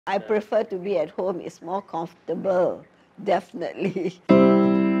I prefer to be at home. It's more comfortable, definitely.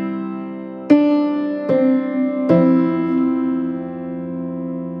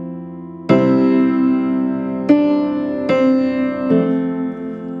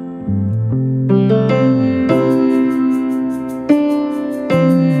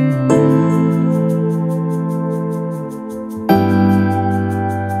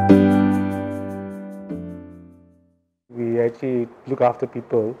 We actually look after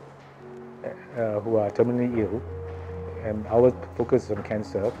people who are terminally ill, and our focus is on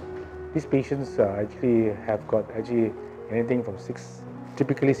cancer. These patients actually have got anything from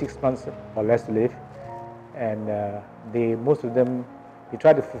typically 6 months or less to live, and most of them, we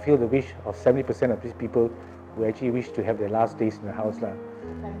try to fulfill the wish of 70% of these people who actually wish to have their last days in the house.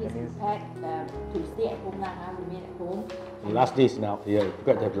 Families prepared to stay at home, remain at home. Last days now, yeah,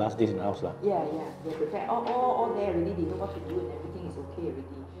 prepared to have last days in the house. Yeah, they're prepared. All there already, they know what to do and everything is okay already.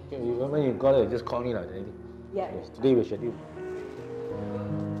 Okay, when you got it, just call me. Yeah. Yes, today we're scheduled.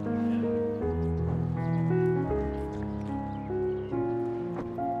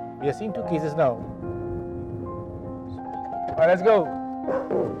 We are seeing 2 cases now. All right, let's go.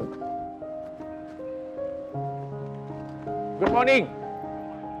 Good morning.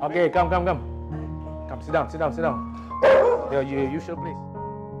 Okay, come. Come, sit down. Your usual place.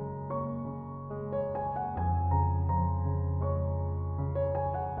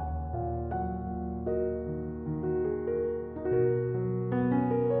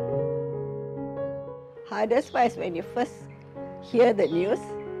 Hardest part is when you first hear the news,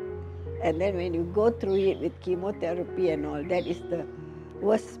 and then when you go through it with chemotherapy and all, that is the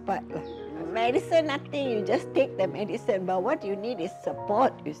worst part. Medicine, nothing, you just take the medicine, but what you need is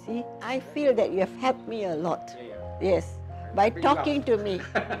support, you see. I feel that you have helped me a lot. Yes, by talking to me,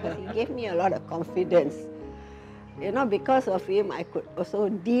 because he gave me a lot of confidence. You know, because of him, I could also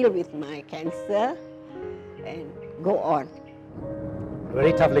deal with my cancer and go on.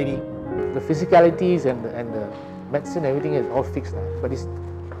 Very tough lady. The physicalities and the medicine, everything is all fixed now. But it's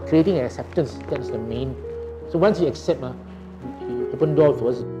creating an acceptance. That's the main. So once you accept, you open door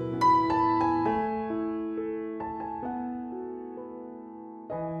for us.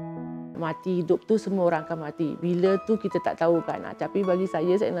 Mati, hidup tu semua orang akan mati. Bila tu kita tak tahu kan. Tapi bagi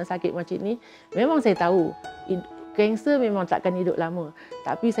saya nak sakit macam ni, memang saya tahu. Kanser memang takkan hidup lama.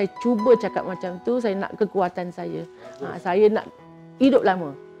 Tapi saya cuba cakap macam tu, saya nak kekuatan saya. Saya nak hidup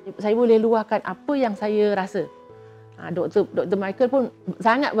lama. Saya boleh luahkan apa yang saya rasa. Dr Michael pun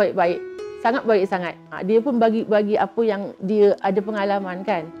sangat baik-baik. Sangat baik sangat. Dia pun bagi apa yang dia ada pengalaman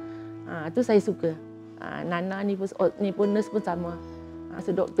kan. Tu saya suka. Nana ni pun nurse pun sama.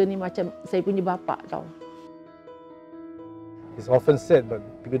 So doktor ni macam saya punya bapa tau. It's often said, but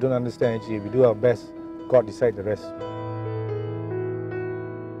people don't understand actually. We do our best, God decide the rest.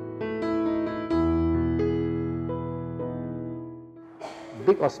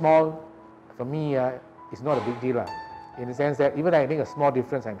 Big or small, for me, it's not a big deal. In the sense that even if I make a small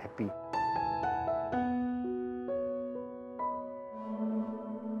difference, I'm happy.